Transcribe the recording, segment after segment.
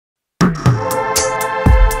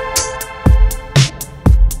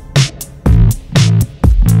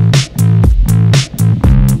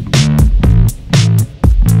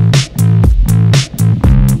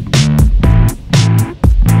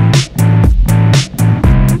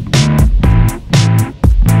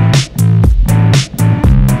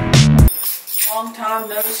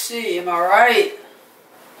am I right?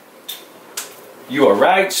 You are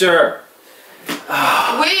right, sir. We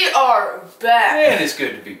are back. Man, it's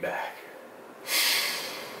good to be back.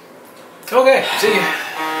 Okay, see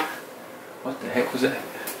ya. What the heck was that?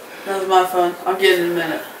 That was my phone. I'll get it in a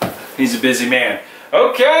minute. He's a busy man.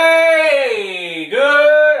 Okay,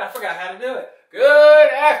 good. I forgot how to do it.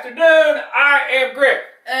 Good afternoon. I am Greg.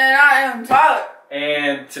 And I am Tyler.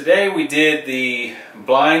 And today we did the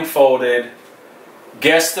blindfolded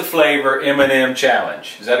guess the flavor M&M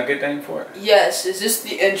challenge. Is that a good name for it? Yes. Is this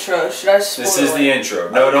the intro? Should I spoil it? This is the intro.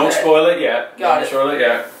 No, okay. Don't spoil it yet. Got it. Don't spoil it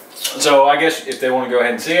yet. So I guess if they want to go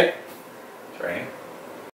ahead and see it, it's right here.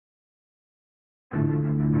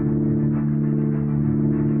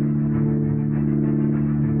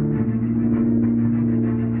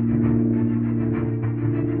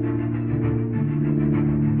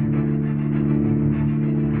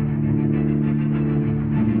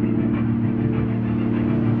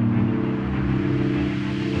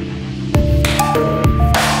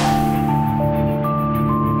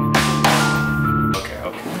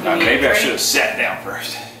 Maybe I should have sat down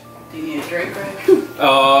first. Do you need a drink, Greg?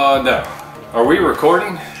 No. Are we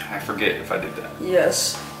recording? I forget if I did that.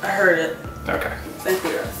 Yes, I heard it. Okay. Thank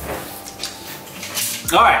you.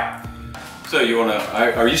 All right. So you wanna?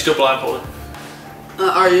 Are you still blindfolded?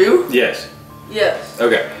 Are you? Yes. Yes.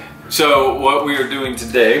 Okay. So what we are doing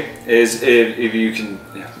today is, if you can,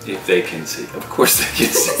 if they can see, of course they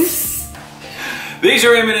can see. These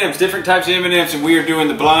are M&Ms, different types of M&Ms, and we are doing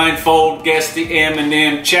the blindfold guess the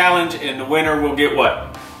M&M challenge, and the winner will get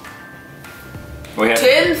what?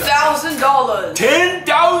 $10,000.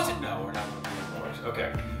 $10,000? No, we're not going to do more.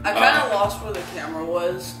 Okay. I kind of lost where the camera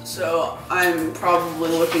was, so I'm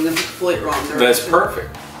probably looking in the complete wrong direction. That's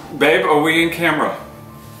perfect. Babe, are we in camera?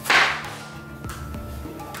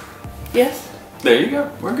 Yes. There you go.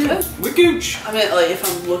 We're good. We're gooch. I meant like if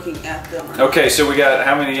I'm looking at them. Okay, so we got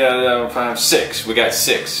how many? 5, 6. We got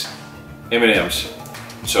 6 M&Ms.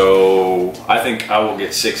 So I think I will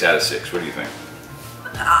get 6 out of 6. What do you think?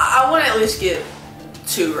 I want to at least get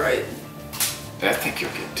 2 right. I think you'll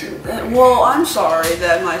get 2 right. Well, I'm sorry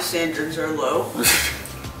that my standards are low.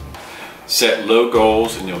 Set low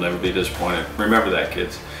goals and you'll never be disappointed. Remember that,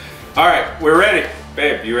 kids. All right, we're ready.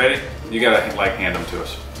 Babe, you ready? You gotta like hand them to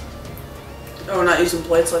us. Oh, we're not using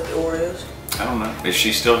plates like the Oreos? I don't know. Is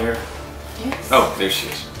she still here? Yes. Oh, there she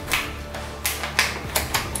is.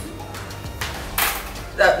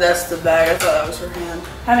 That's the bag. I thought that was her hand.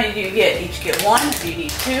 How many do you get? Each get 1? Do you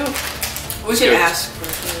need 2? We can ask for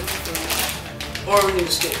 2. Or we can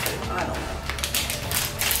just get 2. I don't know.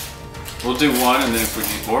 We'll do 1, and then if we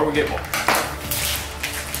need more, we'll get more.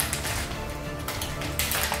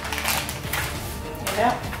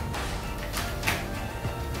 Yeah.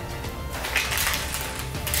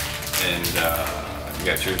 And you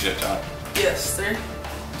got yours yet, Todd? Yes, 3.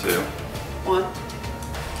 2. 1.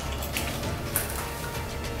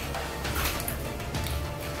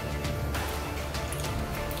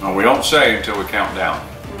 Oh, we don't say until we count down.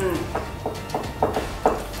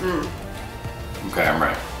 Okay, I'm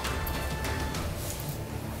ready.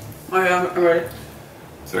 Okay, I'm ready.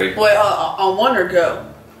 3. Wait, on 1 or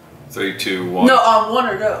go? 3, 2, 1. No, on 1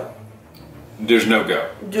 or go. There's no go.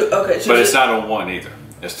 Okay, so but it's not on 1 either.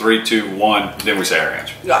 It's 3, 2, 1. Then we say our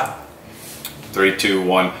answer. Got it. 3, 2,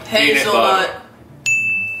 1. Hazelnut.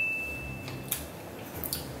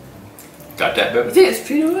 Got that, baby? You think it's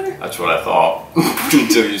peanut butter? That's what I thought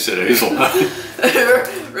until you said hazelnut.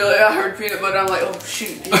 Really, I heard peanut butter. I'm like, oh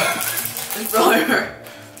shoot. It's probably her.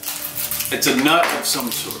 It's a nut of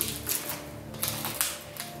some sort.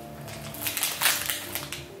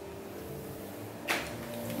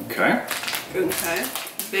 Okay. Okay.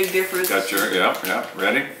 Big difference. Got your, yeah.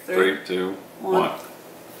 Ready? 3, 2, 1.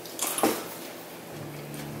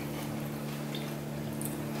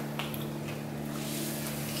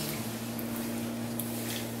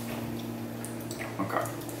 Okay.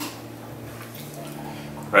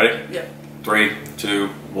 Ready? Yep. 3, 2,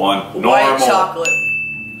 1. Normal. White chocolate.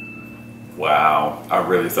 Wow. I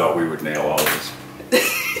really thought we would nail all this.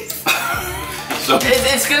 So,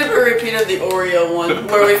 it's going to be a repeat of the Oreo one,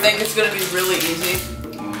 where we think it's going to be really easy.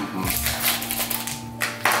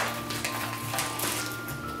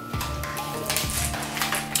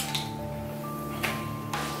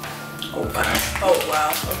 Okay. Oh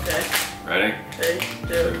wow, okay. Ready? 3,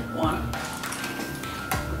 2, 1.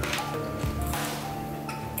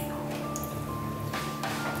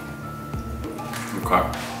 Okay.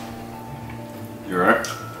 You alright?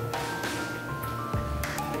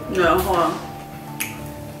 No, hold on.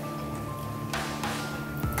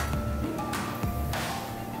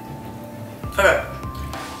 Okay.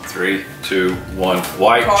 3, 3, 2, 1.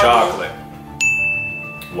 White Caramel. chocolate.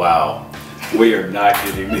 Wow. We are not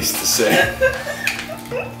getting these the same.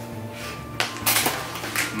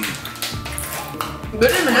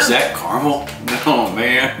 Good M&M. Was that caramel? No,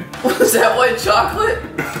 man. Was that white chocolate?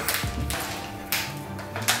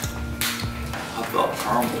 I thought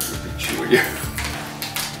caramel would be chewier.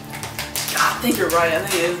 I think you're right. I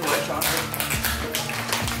think it is white chocolate.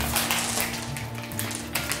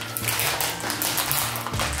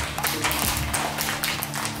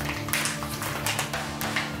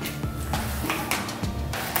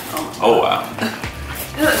 Oh wow.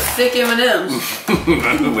 That's thick M&Ms.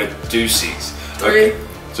 With 2 C's. 3, Okay.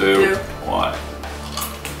 2, 2. 1.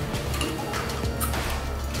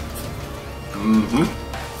 Mm-hmm.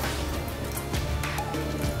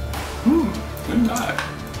 Good night.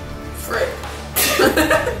 Frick.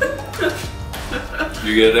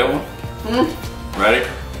 You get that one? Ready?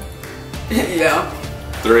 Yeah.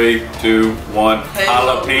 3, 2, 1.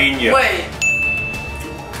 Jalapeno. Wait.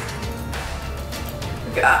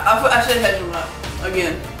 Okay, I said hazelnut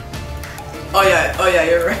again. Oh yeah,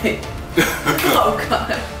 you're right. Oh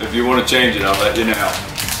god. If you want to change it, I'll let you know.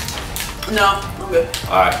 No, I'm good.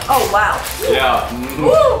 Alright. Oh wow. Yeah.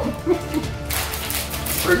 Woo!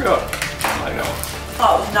 Pretty good. I like that one. Oh, I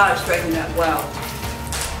was not expecting that. Wow.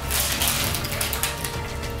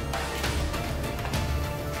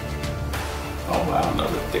 Oh wow,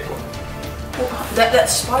 another thick one. That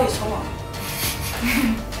spice, hold on.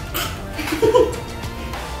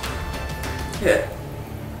 Yeah.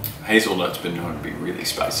 Hazelnut's been known to be really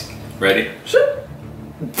spicy. Ready? Sure.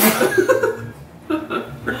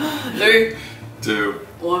 3, 2.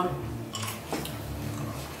 1.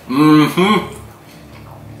 Mm-hmm.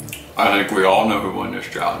 I think we all know who won this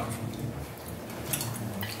challenge.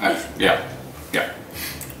 Yeah. Yeah.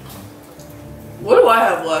 What do I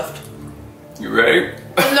have left? You ready?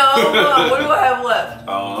 No, what do I have left?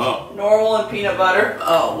 I don't know. Normal and peanut butter.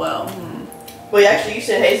 Oh well. Well, actually, you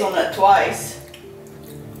said hazelnut twice.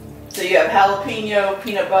 So you have jalapeno,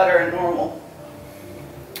 peanut butter, and normal.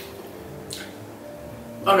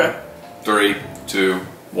 Okay. 3, 2,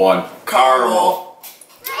 1. Caramel.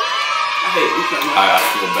 I hate you so much. I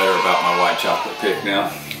feel better about my white chocolate pick now.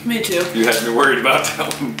 Me too. You had me worried about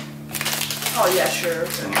that one. Oh yeah, sure.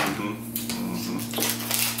 Okay. Mm-hmm.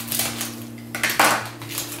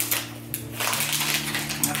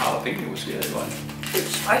 That jalapeno was good, wasn't it? It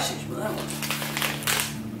was spicy for that one.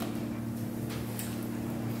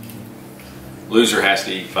 Loser has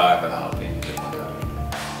to eat 5 of the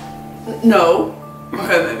jalapenos. No.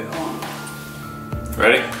 Okay, maybe. Hold on.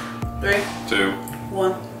 Ready? 3, 2.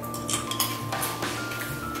 1.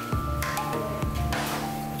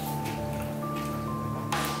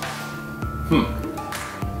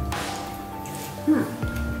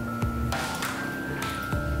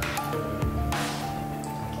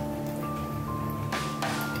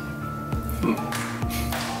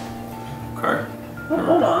 Okay. Oh,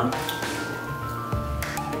 hold on.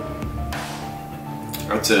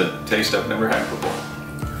 That's a taste I've never had before.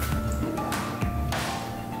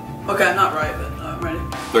 Okay, I'm not right, but I'm ready.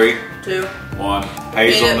 3, 2. 1. Peanut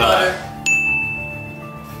Hazelnut. butter. I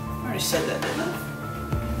already said that, didn't I?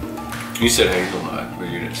 You said hazelnut, but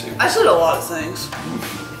you didn't say. I said a lot of things.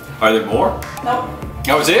 Are there more? Nope.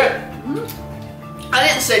 That was it. I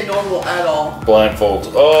didn't say normal at all.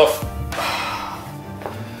 Blindfolded off.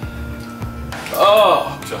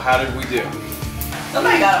 Oh, so how did we do?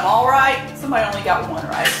 Somebody got them all right. Somebody only got one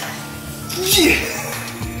right.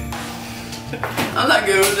 I'm not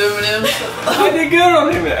good with M&M's. I did good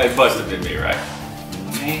on him. It must have been me, right?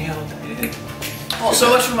 Nailed it. Well, so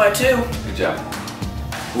much for my 2. Good job.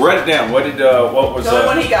 Write it down. What did what was The only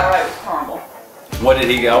one he got right was caramel. what did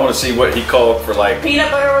he? I want to see what he called for like. Peanut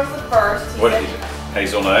butter was the first. He What said did he?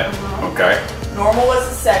 Hazelnut. Okay. normal was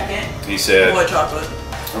the second. He said. White chocolate.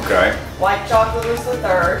 Okay. White chocolate was the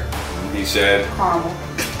third. He said. Caramel.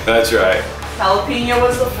 That's right. Jalapeno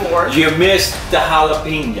was the fourth. You missed the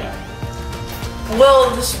jalapeno. Well,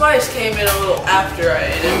 the spice came in a little after I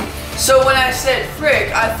ate it. So when I said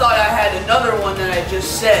frick, I thought I had another one that I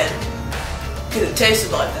just said. Because it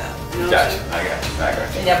tasted like that. You know what I'm Gotcha. saying? I got you. I got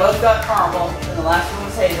you. And yeah, both got caramel, and the last one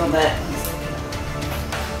was hazelnut.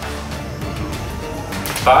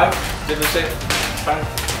 5? Did we say 5?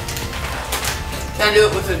 Can I do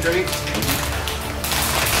it with a drink?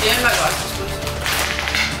 Yeah, my glasses, please.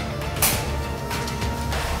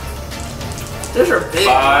 Those are big.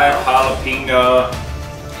 5 jalapeno.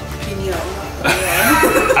 Jalapeno.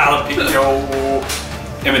 Jalapeno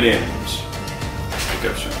M&M's. Pick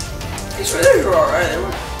up some. These were alright. They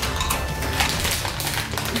were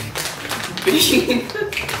big.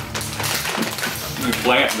 You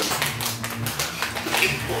planting them.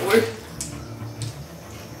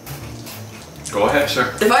 Go ahead,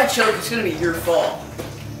 sir. If I choke, it's gonna be your fault.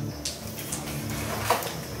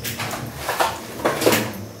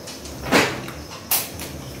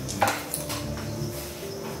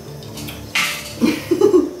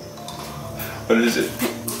 What is it?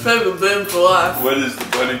 Save a bin for life. What is the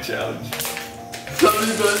bunny challenge?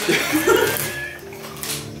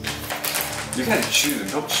 You gotta chew them,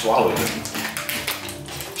 don't swallow them.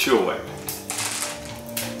 Chew away.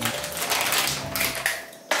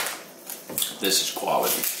 This is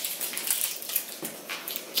quality.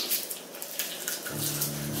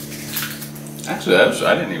 Actually,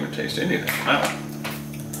 I didn't even taste anything. Wow.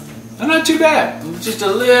 They're not too bad. Just a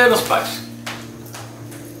little spice.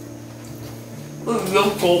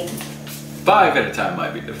 Difficult. 5 at a time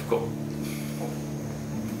might be difficult.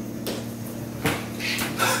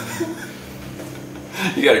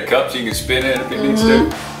 You got a cup so you can spin it if it needs to.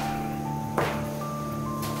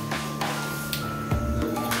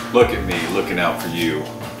 Look at me looking out for you.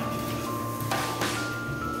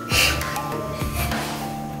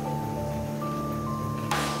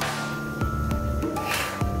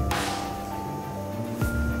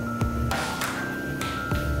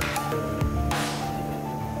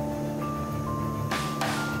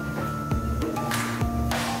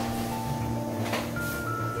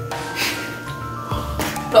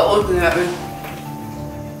 Stop looking at me.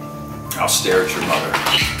 I'll stare at your mother.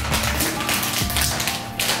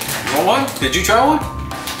 You want one? Did you try one?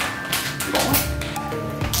 You want one?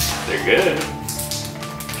 They're good.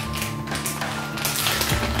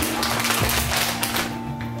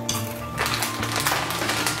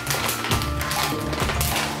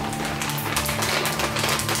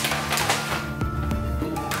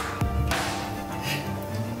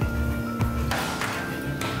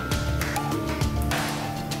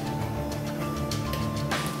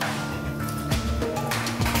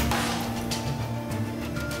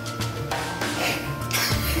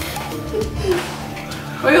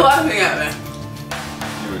 Why are you laughing at me?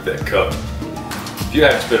 You with that cup. If you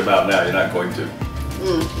haven't spit them out now, you're not going to.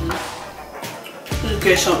 Just in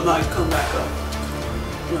case something might come back up.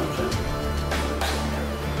 You know what I'm saying?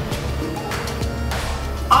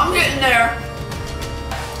 I'm getting there.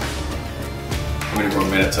 How many more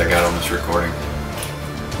minutes I got on this recording?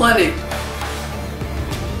 Plenty.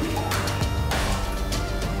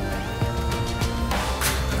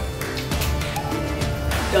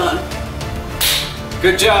 Done.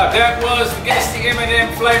 Good job. That was the Guess the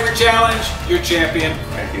M&M Flavor Challenge. Your champion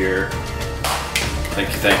right here. Thank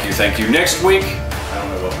you, thank you, thank you. Next week, I don't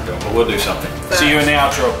know what we're doing, but we'll do something. Thanks. See you in the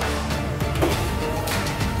outro.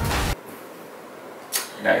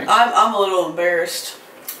 Now I'm a little embarrassed.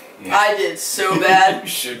 Yeah. I did so bad. You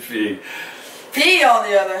should be. He, on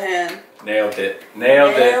the other hand. Nailed it.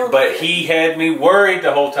 Nailed it. But he had me worried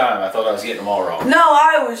the whole time. I thought I was getting them all wrong. No,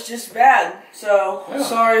 I was just bad. So, Yeah.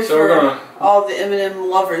 sorry So we're for gonna- all the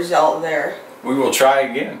M&M lovers out there. We will try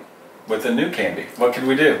again with a new candy. What can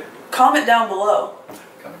we do? Comment down below.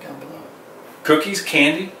 Comment down below. Cookies,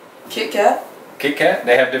 candy, Kit Kat. Kit Kat.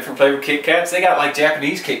 They have different flavored Kit Kats. They got like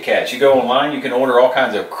Japanese Kit Kats. You go online, you can order all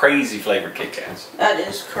kinds of crazy flavored Kit Kats. That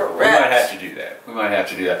is correct. We might have to do that. We might have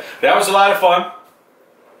to do that. That was a lot of fun.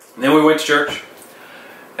 And then we went to church.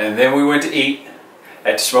 And then we went to eat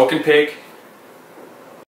at the Smoking Pig.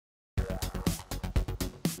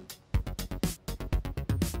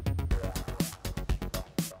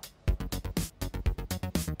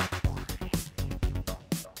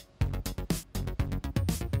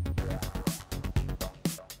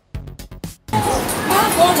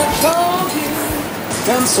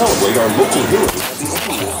 Come celebrate our local heroes at the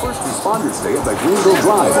annual First Responders Day at the Greenville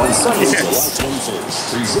Drive on Sunday, July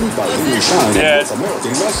 21st. Presented by Henry Schein and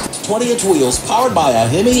American Rescue. 20-inch wheels powered by a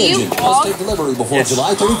Hemi engine. Let's take delivery before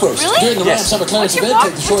July 31st. Really? During the Ram Summer Clearance event,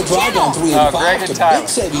 take the short drive down 385 to big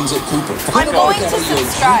savings at Cooper. I'm going to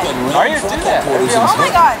subscribe. Are you? Do that. That'd be awesome. Oh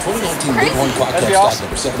my God. 2019 Bighorn Quack That'd be stock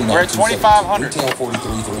awesome. number 79. We're at 2,500. Retail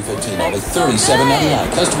 43,315. Only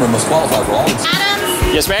 $37.99. Customer must qualify for all.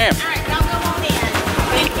 Adam? Yes, ma'am. All right, I'll go on in.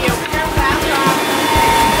 Thank you.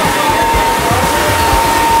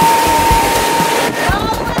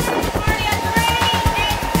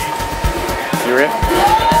 You ready?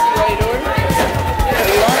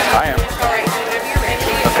 I am.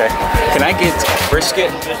 Okay. Can I get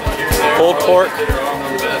brisket, pulled pork,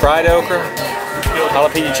 fried okra,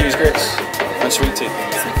 jalapeno cheese grits, and sweet tea?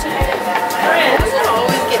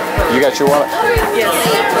 You got your wallet?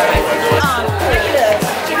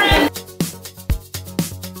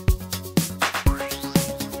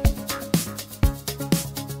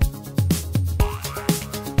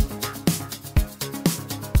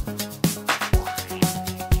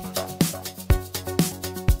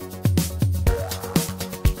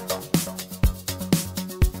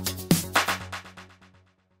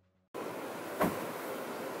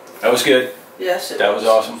 That was good. Yes, that was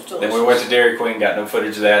awesome. Delicious. Then we went to Dairy Queen, got no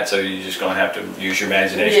footage of that, so you're just going to have to use your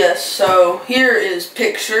imagination. Yes, so here is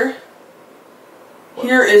picture. What?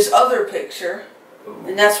 Here is other picture. Ooh.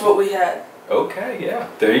 And that's what we had. Okay, yeah.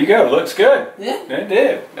 There you go. Looks good. Yeah. It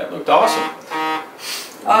did. That looked awesome.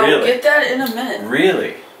 I'll really? get that in a minute.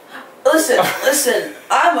 Really? Listen.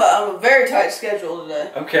 I'm a very tight schedule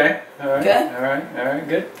today. Okay. All right. Okay. All right.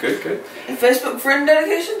 Good. And Facebook friend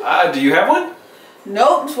dedication? Do you have one?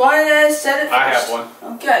 Nope. That's why I said it first. I have one.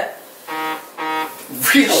 Okay.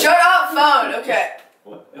 Really? Shut up, phone. Okay.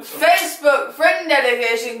 What? Facebook friend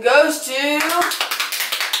dedication goes to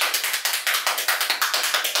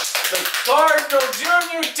the Cardinal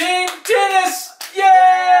Junior Team Tennis.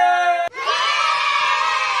 Yay!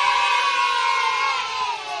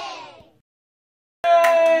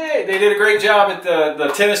 They did a great job at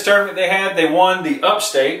the tennis tournament they had. They won the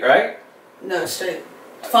Upstate, right? No, state.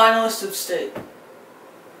 Finalist of state.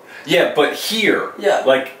 Yeah, but here, yeah,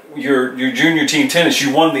 like your junior team tennis,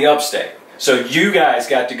 you won the Upstate. So you guys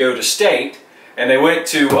got to go to state, and they went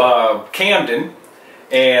to Camden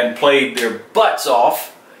and played their butts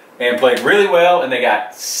off and played really well, and they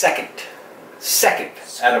got second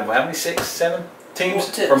out of how many, 6, 7 teams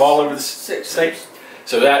from all over the state.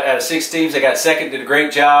 So that out of 6 teams, they got second, did a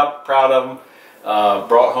great job, proud of them,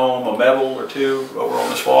 brought home a medal or 2 over on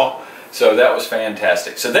this wall. So that was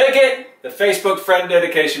fantastic. So they get the Facebook friend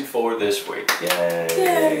dedication for this week. Yay!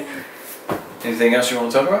 Yay. Anything else you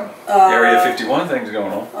want to talk about? Area 51 things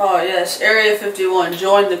going on. Oh yes, Area 51,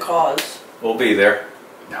 join the cause. We'll be there.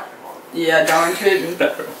 No. Yeah, darn kidding.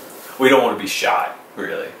 No. We don't want to be shot,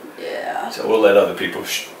 really. Yeah. So we'll let other people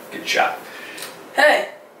get shot. Hey,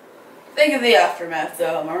 think of the aftermath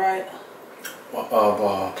though, am I right?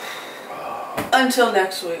 Until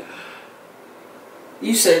next week.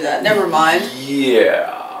 You say that, never mind.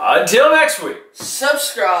 Yeah. Until next week.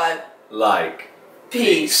 Subscribe. Like.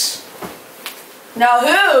 Peace. Now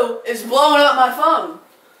who is blowing up my phone?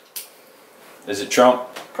 Is it Trump?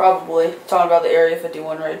 Probably. Talking about the Area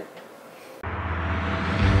 51 raid.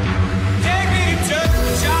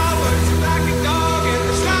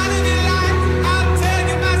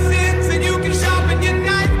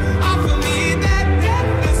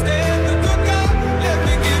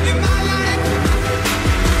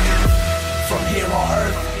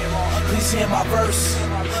 Hear my verse,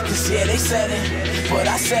 cause yeah, they said it, but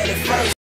I said it first.